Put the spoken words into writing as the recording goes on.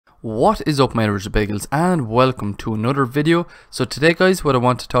What is up, my original bagels, and welcome to another video. So today guys, what I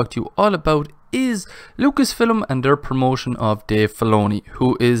want to talk to you all about is Lucasfilm and their promotion of Dave Filoni,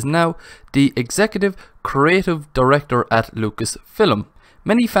 who is now the executive creative director at Lucasfilm.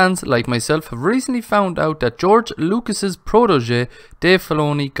 Many fans like myself have recently found out that George Lucas's protege Dave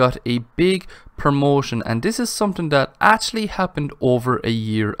Filoni got a big promotion, and this is something that actually happened over a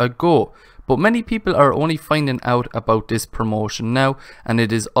year ago. But many people are only finding out about this promotion now, and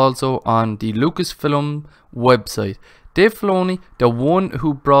it is also on the Lucasfilm website. Dave Filoni, the one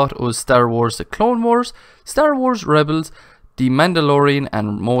who brought us Star Wars The Clone Wars, Star Wars Rebels, The Mandalorian,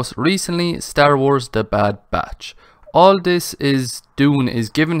 and most recently Star Wars The Bad Batch. All this is doing is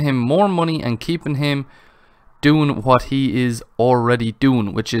giving him more money and keeping him doing what he is already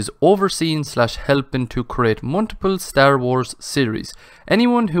doing, which is overseeing / helping to create multiple Star Wars series.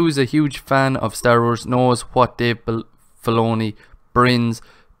 Anyone who is a huge fan of Star Wars knows what Dave Filoni brings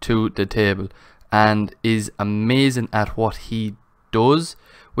to the table and is amazing at what he does.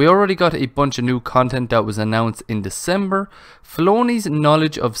 We already got a bunch of new content that was announced in December. Filoni's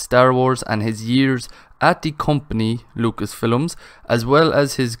knowledge of Star Wars and his years at the company Lucasfilms, as well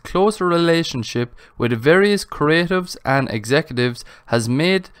as his closer relationship with various creatives and executives, has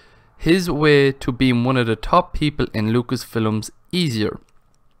made his way to being one of the top people in Lucasfilms easier.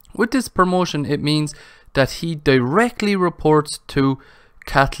 With this promotion, it means that he directly reports to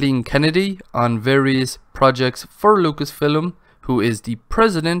Kathleen Kennedy on various projects for Lucasfilm, who is the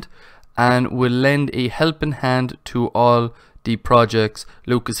president, and will lend a helping hand to all the projects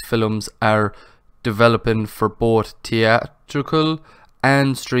Lucasfilms are developing for both theatrical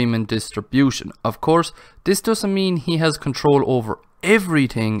and streaming distribution. Of course, this doesn't mean he has control over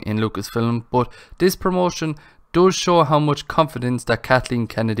everything in Lucasfilm, but this promotion does show how much confidence that Kathleen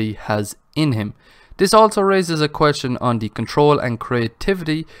Kennedy has in him. This also raises a question on the control and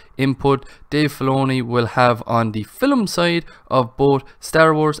creativity input Dave Filoni will have on the film side of both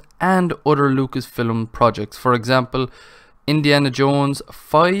Star Wars and other Lucasfilm projects. For example, Indiana Jones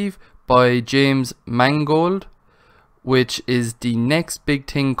 5 by James Mangold, which is the next big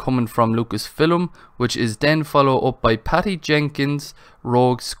thing coming from Lucasfilm, which is then followed up by Patty Jenkins'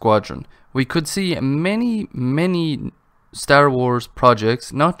 Rogue Squadron. We could see many Star Wars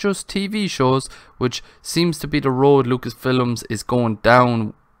projects, not just TV shows, which seems to be the road Lucasfilms is going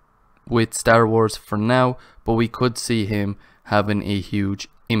down with Star Wars for now, but we could see him having a huge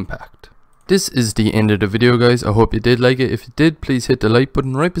impact. This is the end of the video, guys. I hope you did like it. If you did, please hit the like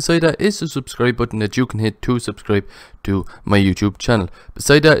button. Right beside that is the subscribe button that you can hit to subscribe to my YouTube channel.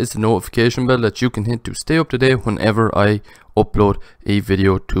 Beside that is the notification bell that you can hit to stay up to date whenever I upload a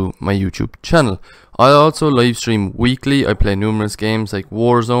video to my YouTube channel. I also live stream weekly. I play numerous games like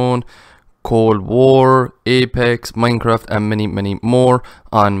Warzone, Cold War, Apex, Minecraft, and many more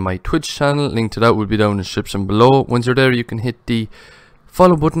on my Twitch channel. Link to that will be down in the description below. Once you're there, you can hit the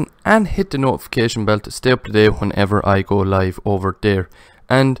follow button and hit the notification bell to stay up to date whenever I go live over there.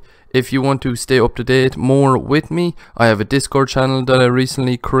 And if you want to stay up to date more with me, I have a Discord channel that I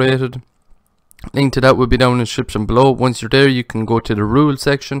recently created. Link to that will be down in the description below. Once you're there, you can go to the rules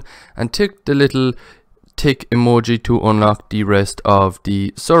section and tick the little tick emoji to unlock the rest of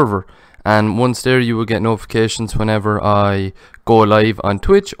the server. And once there, you will get notifications whenever I go live on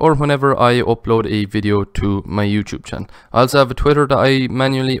Twitch or whenever I upload a video to my YouTube channel. I also have a Twitter that I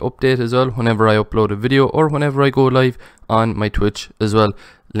manually update as well whenever I upload a video or whenever I go live on my Twitch as well.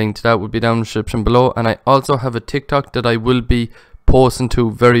 Link to that will be down in the description below. And I also have a TikTok that I will be posting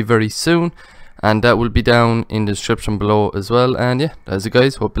to very soon, and that will be down in the description below as well. And yeah, that's it,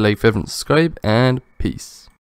 guys. Hope you like, favorite, and subscribe, and peace.